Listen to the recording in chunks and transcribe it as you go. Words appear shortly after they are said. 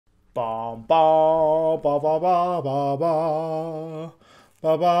Ba ba ba ba ba ba ba.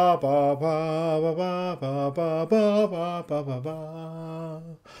 Ba ba ba ba ba ba ba ba ba ba ba ba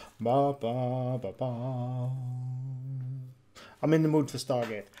ba ba ba ba. I'm in the mood for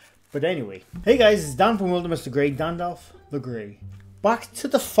Stargate. But anyway, hey guys, it's Dan from Wilderness the Grey, Dandalf the Grey. Back to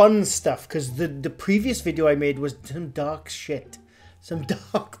the fun stuff, because the previous video I made was some dark shit. Some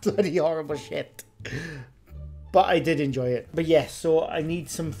dark, bloody horrible shit. But I did enjoy it. But yes, so I need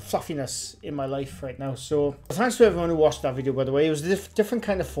some fluffiness in my life right now. So thanks to everyone who watched that video, by the way. It was a different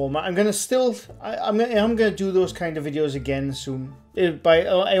kind of format. I'm gonna still, I'm gonna do those kind of videos again soon.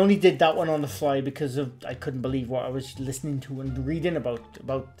 I only did that one on the fly because I couldn't believe what I was listening to and reading about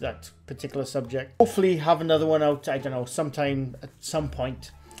that particular subject. Hopefully have another one out, I don't know, sometime at some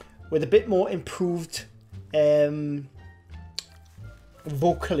point with a bit more improved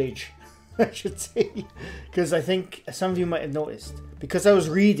vocalage, I should say, because I think some of you might have noticed, because I was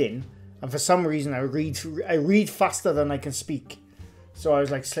reading, and for some reason I read faster than I can speak, so I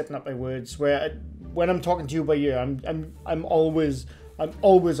was like slipping up my words. When I'm talking to you by ear, I'm always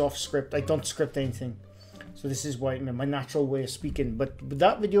off script. I don't script anything, so this is why my natural way of speaking. But with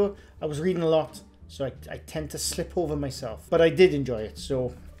that video, I was reading a lot, so I tend to slip over myself. But I did enjoy it.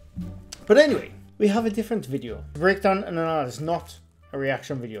 So, but anyway, we have a different video, breakdown and analysis, not a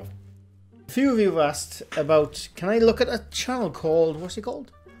reaction video. A few of you have asked about, can I look at a channel called, what's it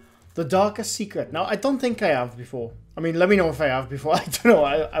called? The Darkest Secret. Now, I don't think I have before. I mean, let me know if I have before. I don't know,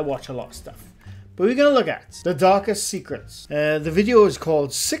 I watch a lot of stuff. But we're going to look at The Darkest Secrets. The video is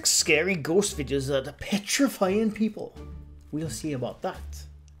called 6 Scary Ghost Videos That Are Petrifying People. We'll see about that.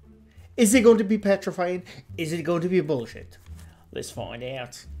 Is it going to be petrifying? Is it going to be bullshit? Let's find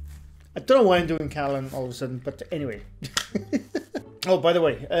out. I don't know why I'm doing Callan all of a sudden, but anyway. Oh, by the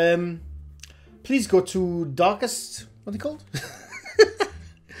way, please go to Darkest, what are they called?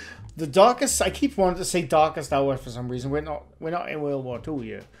 The Darkest, I keep wanting to say Darkest Hour for some reason. We're not in World War II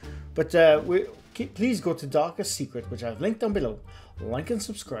here. But please go to Darkest Secret, which I've linked down below. Like and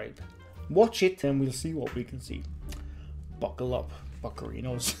subscribe. Watch it and we'll see what we can see. Buckle up,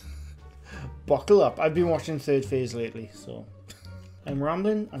 buccarinos. Buckle up. I've been watching Third Phase lately, so I'm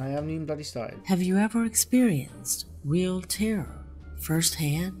rambling and I haven't even bloody started. Have you ever experienced real terror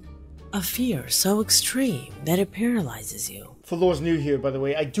firsthand? A fear so extreme that it paralyzes you. For those new here, by the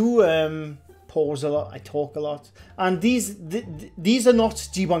way, I do pause a lot, I talk a lot, and these are not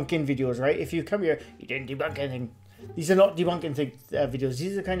debunking videos, right? If you come here, you didn't debunk anything. These are not debunking videos.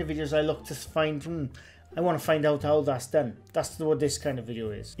 These are the kind of videos I look to find. I want to find out how that's done. That's what this kind of video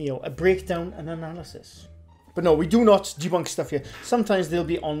is. You know, a breakdown and analysis. But no, we do not debunk stuff here. Sometimes they'll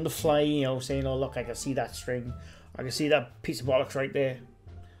be on the fly, you know, saying, "Oh look, I can see that string. I can see that piece of bollocks right there."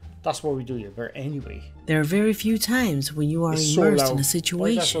 That's what we do here, but anyway. There are very few times when you are immersed in a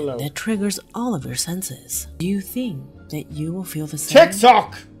situation that triggers all of your senses. Do you think that you will feel the same?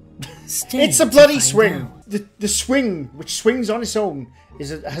 TikTok! It's a bloody swing! The swing, which swings on its own,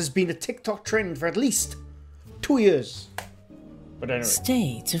 has been a TikTok trend for at least 2 years. But anyway.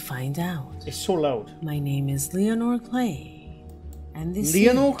 Stay to find out. It's so loud. My name is Leonore Clay. And this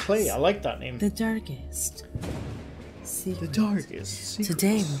Leonore Clay, I like that name. The Darkest Secret. The Darkest Secret.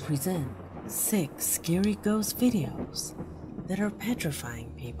 Today we present 6 scary ghost videos that are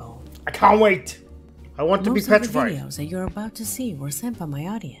petrifying people. I can't wait. I want to be petrified. Most of the videos that you're about to see were sent by my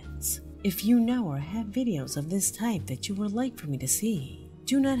audience. If you know or have videos of this type that you would like for me to see,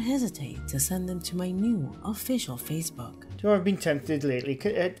 do not hesitate to send them to my new official Facebook. Do you know, I've been tempted lately.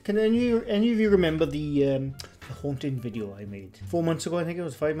 Can any of you remember the haunting video I made 4 months ago? I think it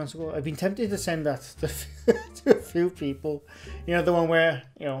was 5 months ago. I've been tempted to send that to a few people. You know, the one where,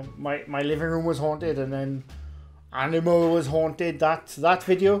 you know, my living room was haunted and then Animal was haunted. That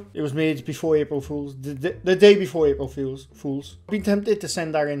video, it was made before April Fools, the day before April Fools. I've been tempted to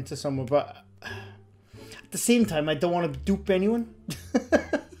send that in to someone, but at the same time, I don't want to dupe anyone.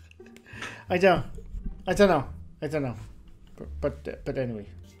 I don't know. But anyway.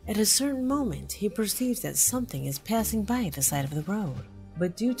 At a certain moment, he perceives that something is passing by the side of the road,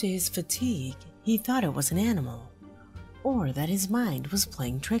 but due to his fatigue, he thought it was an animal, or that his mind was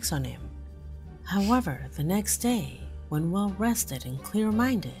playing tricks on him. However, the next day, when well rested and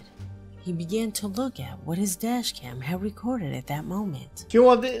clear-minded, he began to look at what his dashcam had recorded at that moment. Do you know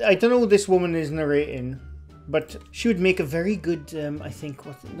what? I don't know who this woman is narrating, but she would make a very good, I think,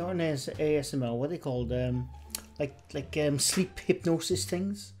 not an ASMR, what are they called? Like sleep hypnosis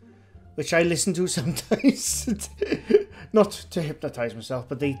things, which I listen to sometimes. Not to hypnotize myself,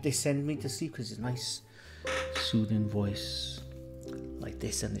 but they send me to sleep because it's a nice, soothing voice like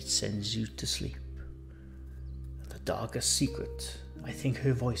this, and it sends you to sleep. The Darkest Secret. I think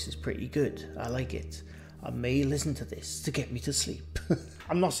her voice is pretty good. I like it. I may listen to this to get me to sleep.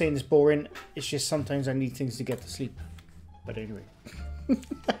 I'm not saying it's boring. It's just sometimes I need things to get to sleep. But anyway.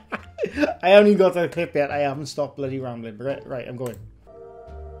 I haven't got to the clip yet. I haven't stopped bloody rambling. Right, I'm going.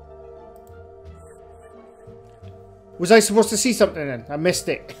 Was I supposed to see something then? I missed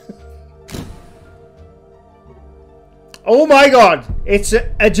it. Oh my god! It's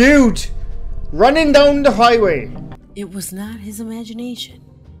a dude running down the highway. It was not his imagination,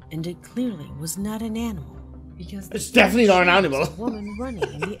 and it clearly was not an animal, because it's definitely not an animal. A woman running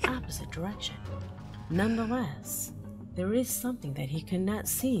in the opposite direction. Nonetheless, there is something that he could not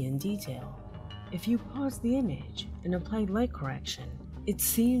see in detail. If you pause the image and apply light correction, it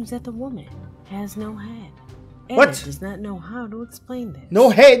seems that the woman has no head. What? Ed does not know how to explain this. No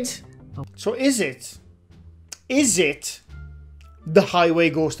head? So is it the highway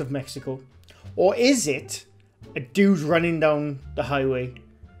ghost of Mexico? Or is it a dude running down the highway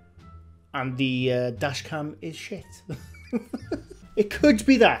and the dash cam is shit? It could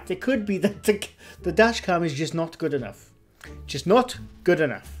be that. It could be that the dash cam is just not good enough. Just not good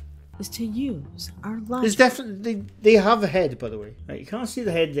enough. Is to use our logic. There's definitely, they have a head, by the way. Right, you can't see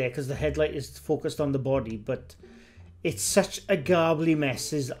the head there because the headlight is focused on the body, but it's such a garbly mess.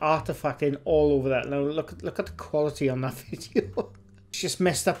 There's artifacting all over that. Now look at the quality on that video. It's just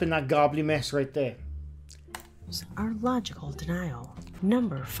messed up in that garbly mess right there. Our logical denial.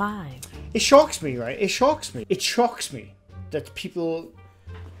 Number 5. It shocks me, right? It shocks me. It shocks me that people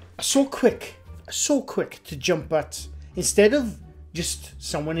are so quick to jump at, instead of just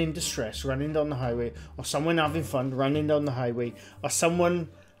someone in distress running down the highway, or someone having fun running down the highway, or someone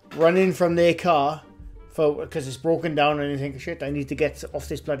running from their car because it's broken down and you think, shit, I need to get off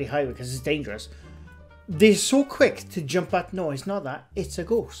this bloody highway because it's dangerous. They're so quick to jump at, no, it's not that, it's a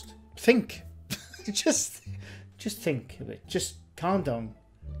ghost. Think. just think of it. Just calm down,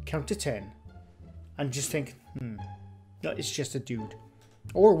 count to 10, and just think, no, it's just a dude.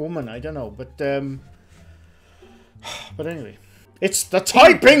 Or a woman, I don't know, but anyway. It's the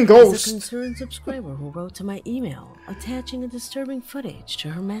typing ghost! A concerned subscriber who wrote to my email attaching a disturbing footage to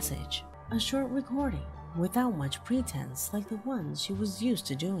her message. A short recording without much pretense like the ones she was used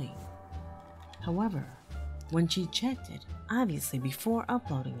to doing. However, when she checked it, obviously before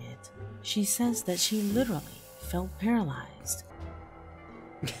uploading it, she says that she literally felt paralyzed.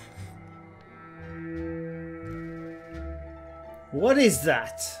 What is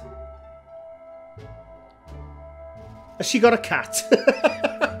that? Has she got a cat?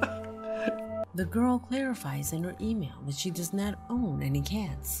 The girl clarifies in her email that she does not own any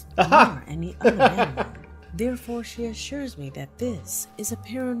cats, Aha! nor any other animal. Therefore, she assures me that this is a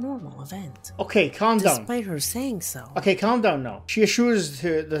paranormal event. Okay, calm down. Despite her saying so. Okay, calm down now. She assures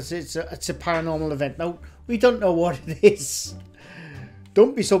her that it's a paranormal event. Now, we don't know what it is.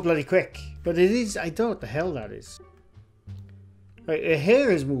 Don't be so bloody quick. But it is, I don't know what the hell that is. Right, her hair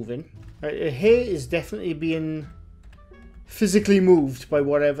is moving. Right, her hair is definitely being physically moved by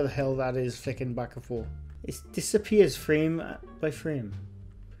whatever the hell that is flicking back and forth. It disappears frame by frame.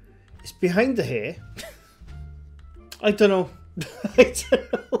 It's behind the hair. I don't know. I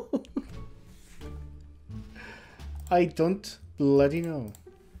don't know. I don't bloody know.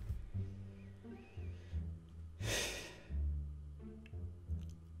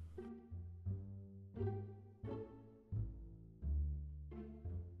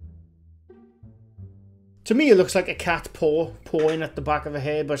 To me, it looks like a cat pawing at the back of her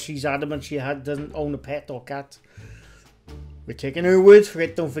hair, but she's adamant she doesn't own a pet or cat. We're taking her word for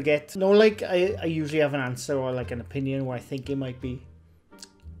it, don't forget. No, like, I usually have an answer or like an opinion where I think it might be.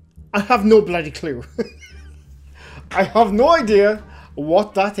 I have no bloody clue. I have no idea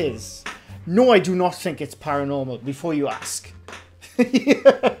what that is. No, I do not think it's paranormal, before you ask.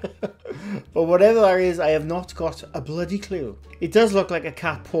 But whatever that is, I have not got a bloody clue. It does look like a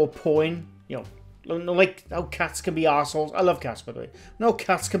cat pawing, you know. Like how cats can be arseholes. I love cats, by the way. No,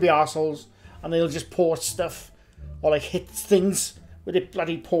 cats can be arseholes and they'll just paw stuff or like hit things with their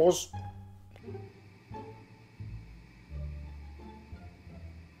bloody paws.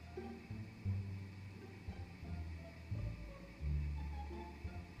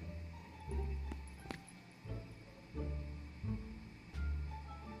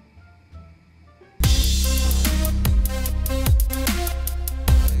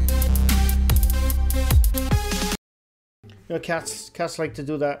 You know, cats like to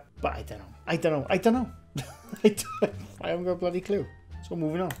do that, but I don't know. I haven't got a bloody clue. So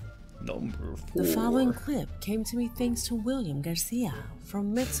moving on. Number 4. The following clip came to me thanks to William Garcia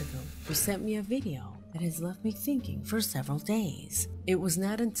from Mexico, who sent me a video that has left me thinking for several days. It was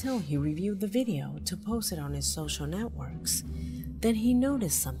not until he reviewed the video to post it on his social networks Then he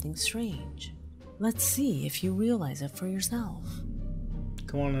noticed something strange. Let's see if you realize it for yourself.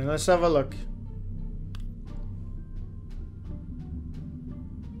 Come on then, let's have a look.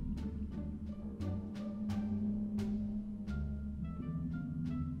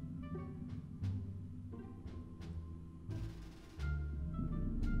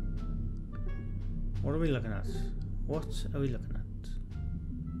 What are we looking at? What are we looking at?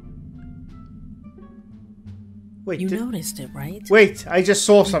 Wait, you noticed it, right? Wait, I just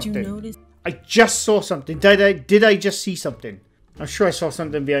saw something. Did you notice? I just saw something. Did I just see something? I'm sure I saw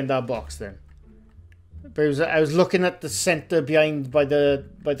something behind that box then. But I was looking at the center behind by the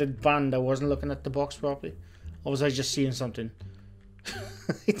band. I wasn't looking at the box properly. Or was I just seeing something?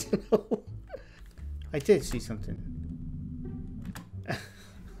 I don't know. I did see something.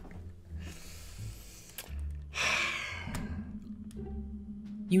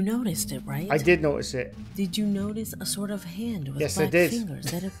 You noticed it, right? I did notice it. Did you notice a sort of hand with yes, black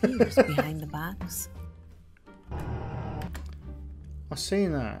fingers that appears behind the box? I was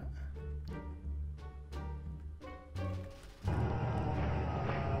seeing that.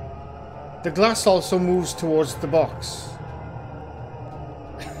 The glass also moves towards the box.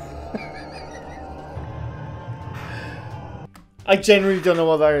 I genuinely don't know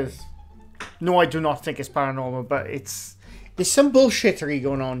what that is. No, I do not think it's paranormal, but there's some bullshittery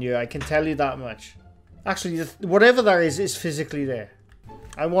going on here, I can tell you that much. Actually, whatever that is physically there.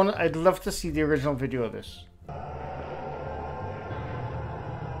 I'd love to see the original video of this.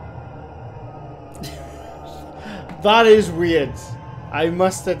 That is weird. I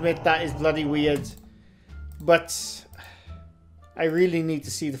must admit that is bloody weird. But I really need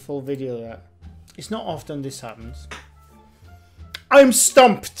to see the full video of that. It's not often this happens. I'm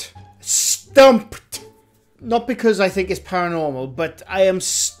stumped! Stumped! Not because I think it's paranormal, but I am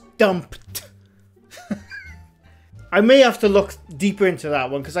stumped. I may have to look deeper into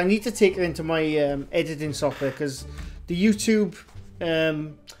that one because I need to take it into my editing software because the YouTube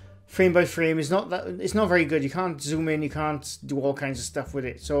frame by frame is it's not very good. You can't zoom in, you can't do all kinds of stuff with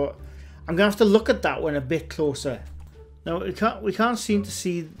it. So I'm gonna have to look at that one a bit closer. Now we can't seem to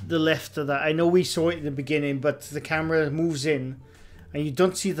see the left of that. I know we saw it in the beginning, but the camera moves in and you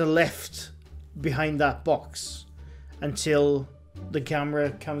don't see the left behind that box until the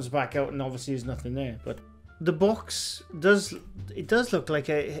camera comes back out and obviously there's nothing there. But the box does look like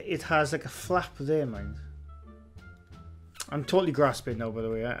it has like a flap there, mind. I'm totally grasping now, by the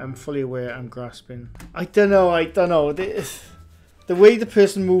way. I'm fully aware I'm grasping. I don't know. The way the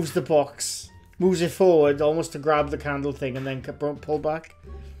person moves the box, moves it forward almost to grab the candle thing and then pull back.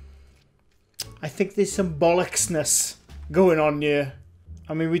 I think there's some bollocksness going on here.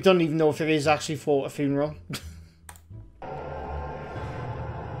 I mean, we don't even know if it is actually for a funeral.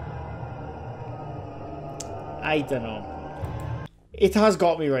 I don't know. It has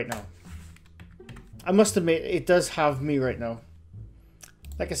got me right now. I must admit, it does have me right now.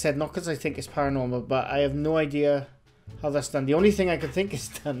 Like I said, not because I think it's paranormal, but I have no idea how that's done. The only thing I can think is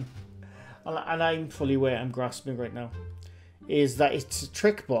done, and I'm fully aware I'm grasping right now, is that it's a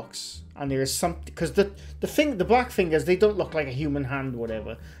trick box, and there is something, because the black fingers, they don't look like a human hand,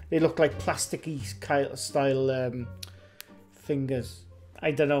 whatever. They look like plasticky style fingers.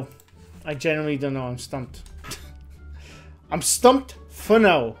 I don't know. I genuinely don't know. I'm stumped. I'm stumped for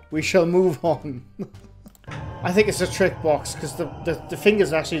now. We shall move on. I think it's a trick box because the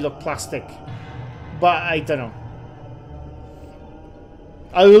fingers actually look plastic, but I don't know.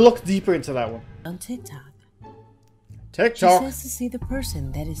 I will look deeper into that one. On TikTok. TikTok. She says to see the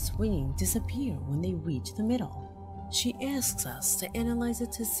person that is swinging disappear when they reach the middle. She asks us to analyze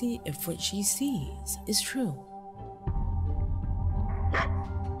it to see if what she sees is true.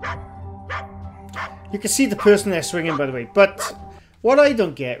 You can see the person there swinging, by the way. But what I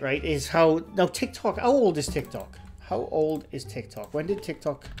don't get, right, is how... Now, TikTok... How old is TikTok? How old is TikTok? When did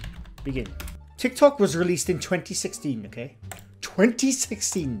TikTok begin? TikTok was released in 2016, okay?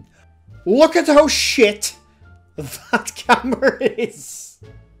 2016. Look at how shit that camera is.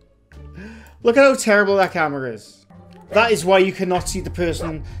 Look at how terrible that camera is. That is why you cannot see the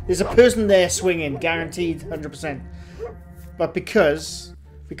person. There's a person there swinging, guaranteed, 100%. But because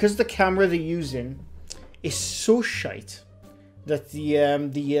the camera they're using is so shite that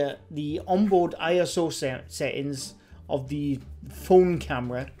the onboard ISO settings of the phone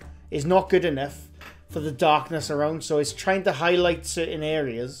camera is not good enough for the darkness around, so it's trying to highlight certain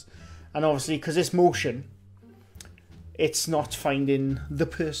areas, and obviously because it's motion, it's not finding the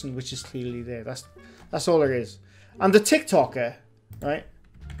person, which is clearly there. That's all it is. And the TikToker, right?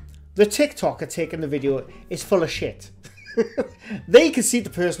 The TikToker taking the video is full of shit. They can see the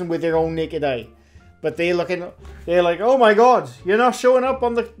person with their own naked eye. But they're like, oh my god, you're not showing up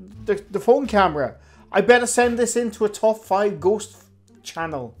on the phone camera. I better send this into a top 5 ghost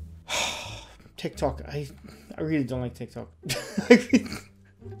channel. TikTok, I really don't like TikTok.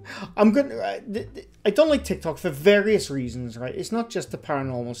 I don't like TikTok for various reasons, right? It's not just the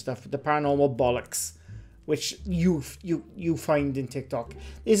paranormal stuff, but the paranormal bollocks, which you find in TikTok.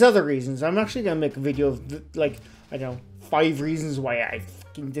 There's other reasons. I'm actually gonna make a video of like, I don't know, 5 reasons why I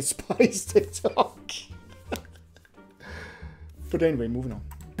fucking despise TikTok. But anyway, moving on.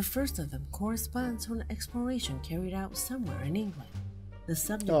 The first of them corresponds to an exploration carried out somewhere in England. The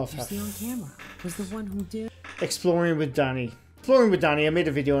subject you see on camera was the one who did Exploring with Danny. Exploring with Danny, I made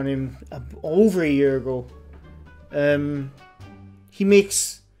a video on him over a year ago.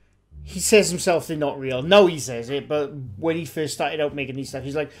 He says himself they're not real. No, he says it, but when he first started out making these stuff,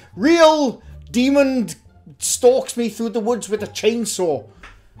 he's like, real demon stalks me through the woods with a chainsaw.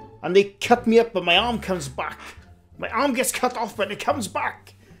 And they cut me up, but my arm comes back. My arm gets cut off, but it comes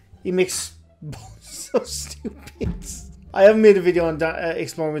back. He makes so stupid. I haven't made a video on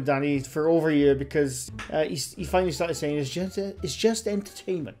Exploring with Danny for over a year because he finally started saying it's just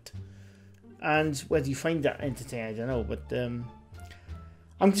entertainment. And whether you find that entertaining, I don't know. But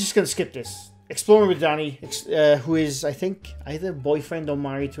I'm just going to skip this. Exploring with Danny, who is, I think, either boyfriend or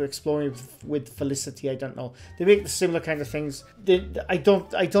married to Exploring with Felicity. I don't know. They make the similar kind of things. I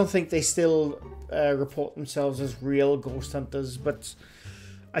don't think they still report themselves as real ghost hunters, but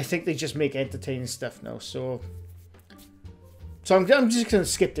I think they just make entertaining stuff now. So I'm just going to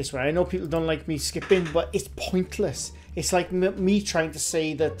skip this one. I know people don't like me skipping, but it's pointless. It's like me trying to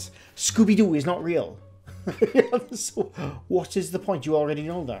say that Scooby-Doo is not real. So what is the point? You already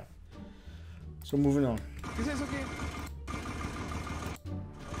know that. So moving on.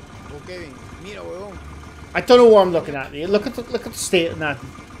 I don't know what I'm looking at. Look at the state in that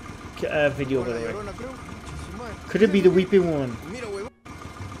video, by the way. Could it be the weeping woman?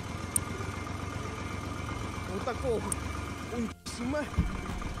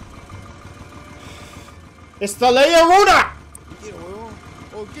 It's the La Llorona!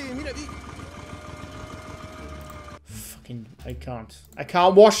 Fucking, I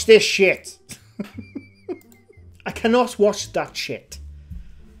can't watch this shit. I cannot watch that shit.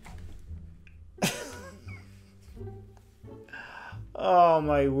 Oh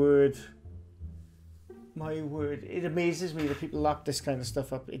my word. My word. It amazes me that people lap this kind of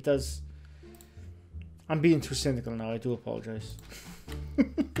stuff up. It does. I'm being too cynical now. I do apologize.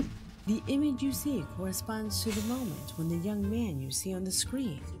 The image you see corresponds to the moment when the young man you see on the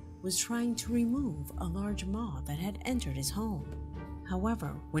screen was trying to remove a large moth that had entered his home.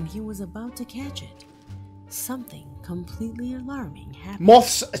 However, when he was about to catch it, something completely alarming happened.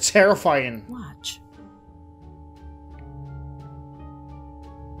 Moths are terrifying. Watch.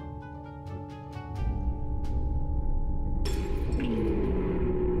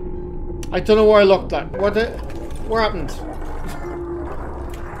 I don't know where I looked at. What happened?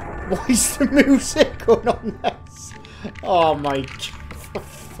 Why is the music going on this? Oh my god. For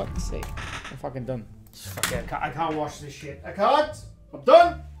fuck's sake. I'm fucking done. Fuck it, I can't watch this shit. I can't! I'm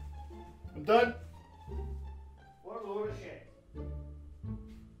done! I'm done. What a load of shit.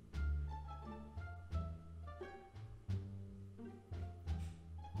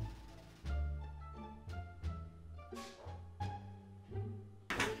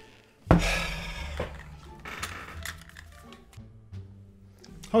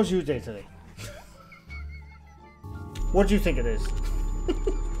 How's your day today? What do you think it is?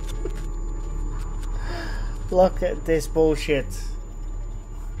 Look at this bullshit.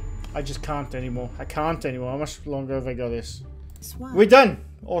 I just can't anymore. I can't anymore. How much longer have I got this? We're done!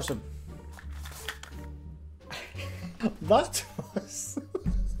 Awesome. That was...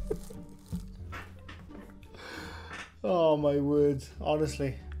 Oh my word.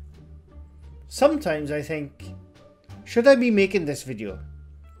 Honestly. Sometimes I think, should I be making this video?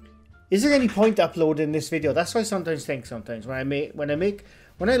 Is there any point uploading this video? That's what I sometimes think. Sometimes when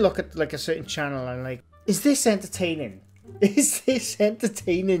I look at like a certain channel, I'm like, is this entertaining? Is this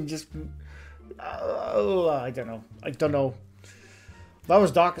entertaining? Just I don't know. I don't know. That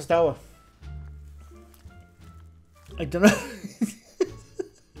was Darkest Hour. I don't know.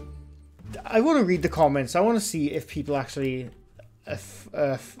 I want to read the comments. I want to see if people actually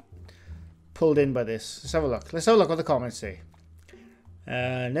pulled in by this. Let's have a look. Let's have a look what the comments say.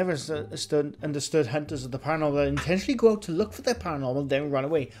 Never understood hunters of the paranormal that intentionally go out to look for their paranormal, then run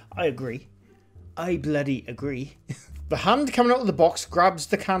away. I agree. I bloody agree. The hand coming out of the box grabs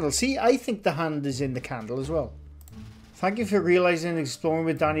the candle. See, I think the hand is in the candle as well. Thank you for realizing Exploring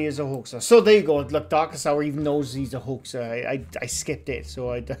with Danny is a hoaxer. So there you go. Look, Darkest Hour even knows he's a hoaxer. I skipped it,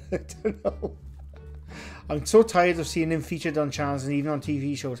 so I don't know. I'm so tired of seeing him featured on channels and even on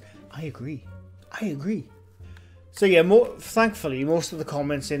TV shows. I agree. I agree. So yeah, thankfully, most of the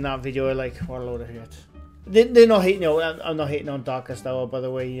comments in that video are like, what a load of shit. They're not hating, you know, I'm not hating on Darkest Hour, by the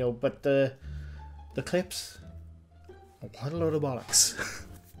way, you know, but the clips, what a load of bollocks.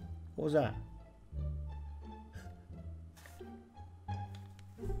 What was that?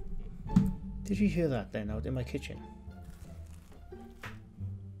 Did you hear that then out in my kitchen?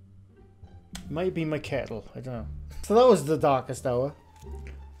 Might be my kettle, I don't know. So that was the Darkest Hour.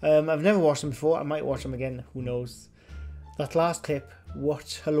 I've never watched them before. I might watch them again, who knows. That last clip,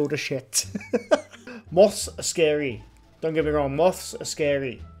 what a load of shit. Moths are scary. Don't get me wrong, moths are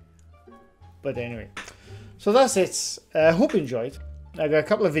scary. But anyway, so that's it. I hope you enjoyed. I got a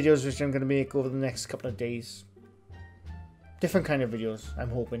couple of videos which I'm going to make over the next couple of days. Different kind of videos, I'm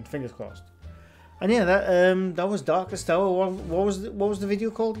hoping. Fingers crossed. And yeah, that was Darkest Hour. What was the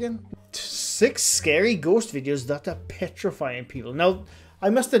video called again? 6 scary ghost videos that are petrifying people. Now, I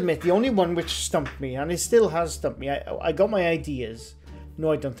must admit, the only one which stumped me, and it still has stumped me, I got my ideas.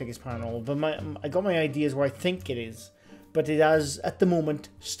 No, I don't think it's paranormal, but I got my ideas where I think it is. But it has, at the moment,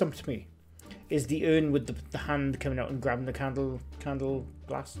 stumped me. Is the urn with the hand coming out and grabbing the candle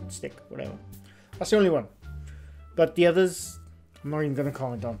glass stick, whatever. That's the only one. But the others, I'm not even going to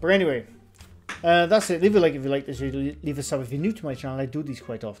comment on. But anyway, that's it. Leave a like if you like this video. Leave a sub if you're new to my channel. I do these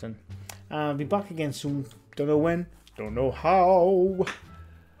quite often. I'll be back again soon. Don't know when. Don't know how.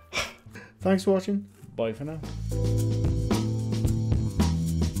 Thanks for watching. Bye for now.